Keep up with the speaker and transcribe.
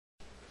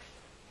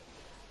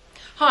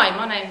Hi,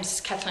 my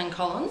name's Kathleen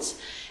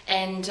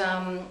and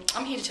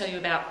I'm here to tell you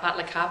about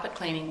Butler Carpet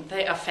Cleaning.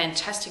 They are a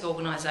fantastic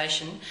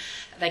organisation.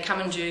 They come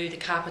and do the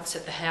carpets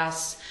at the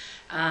house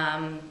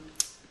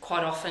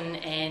quite often,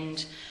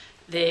 and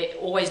they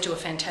always do a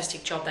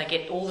fantastic job. They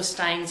get all the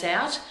stains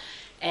out,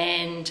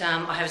 and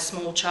I have a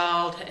small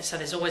child, so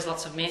there's always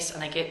lots of mess,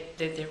 and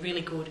they're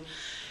really good.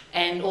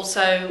 And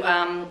also,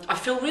 I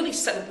feel really,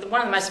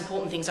 one of the most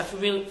important things, I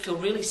feel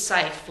really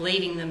safe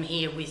leaving them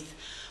here with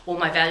all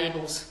my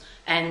valuables,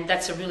 and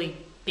that's a really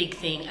big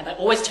thing. And they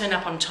always turn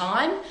up on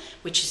time,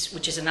 which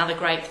is another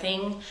great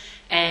thing,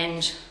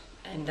 and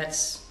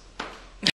that's